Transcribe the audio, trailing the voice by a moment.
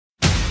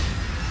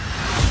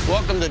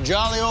Welcome to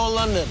jolly old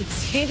London.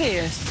 It's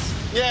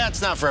hideous. Yeah,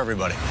 it's not for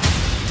everybody.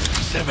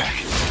 Step back.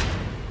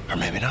 Or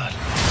maybe not.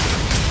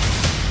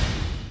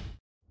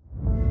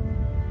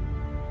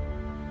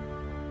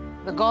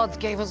 The gods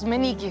gave us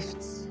many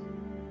gifts.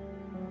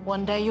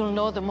 One day you'll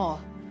know them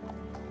all.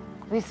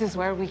 This is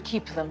where we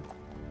keep them.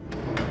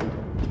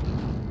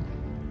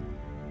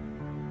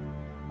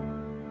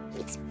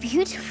 It's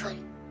beautiful.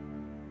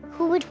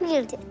 Who would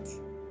wield it?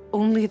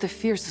 Only the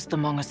fiercest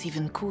among us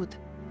even could.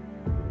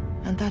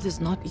 And that is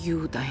not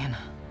you, Diana.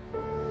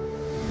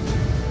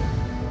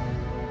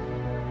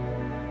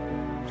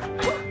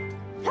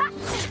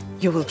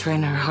 You will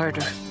train her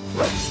harder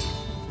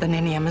than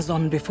any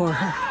Amazon before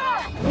her.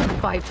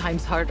 5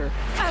 times harder.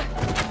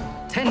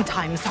 10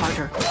 times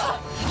harder.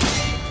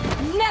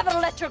 Never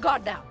let your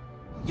guard down.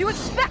 You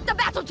expect the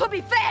battle to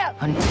be fair!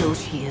 Until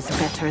she is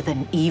better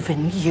than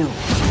even you.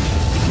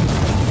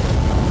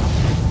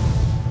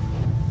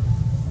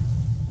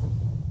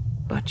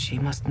 But she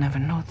must never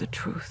know the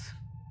truth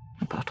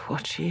about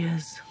what she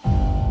is.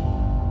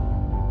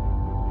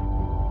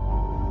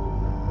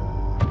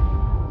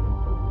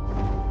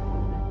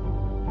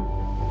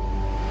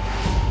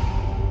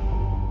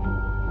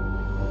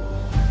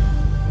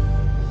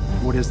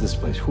 What is this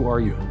place? Who are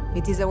you?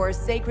 It is our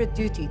sacred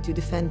duty to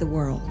defend the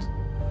world.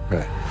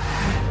 Right.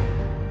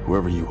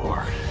 Whoever you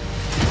are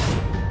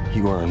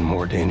in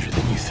more danger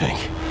than you think.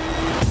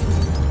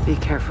 Be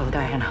careful,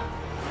 Diana.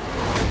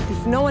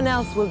 If no one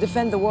else will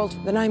defend the world,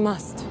 then I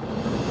must.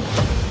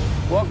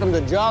 Welcome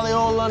to jolly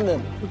old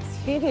London. It's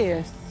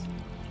hideous.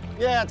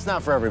 Yeah, it's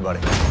not for everybody.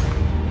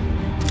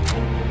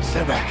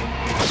 Step back.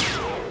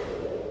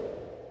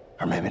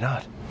 Or maybe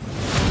not.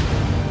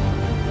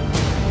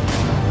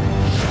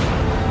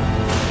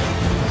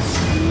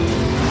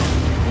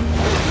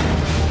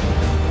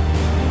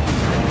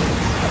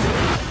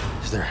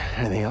 Is there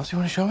anything else you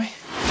want to show me?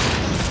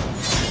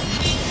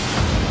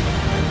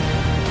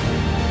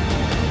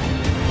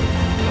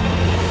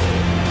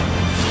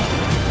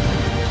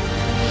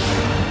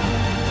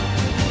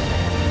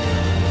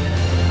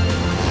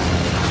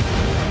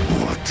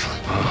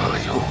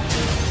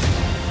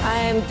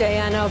 I am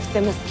Diana of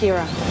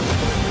Themyscira,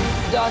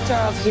 daughter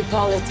of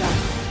Hippolyta.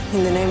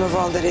 In the name of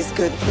all that is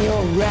good,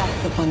 your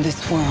wrath upon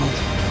this world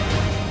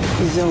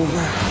is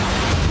over.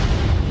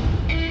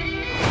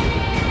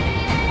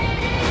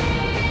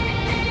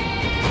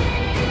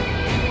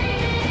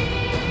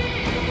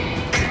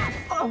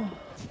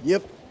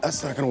 Yep,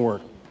 that's not gonna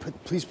work.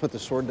 Please put the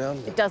sword down.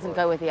 It doesn't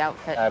go with the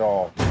outfit. At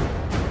all.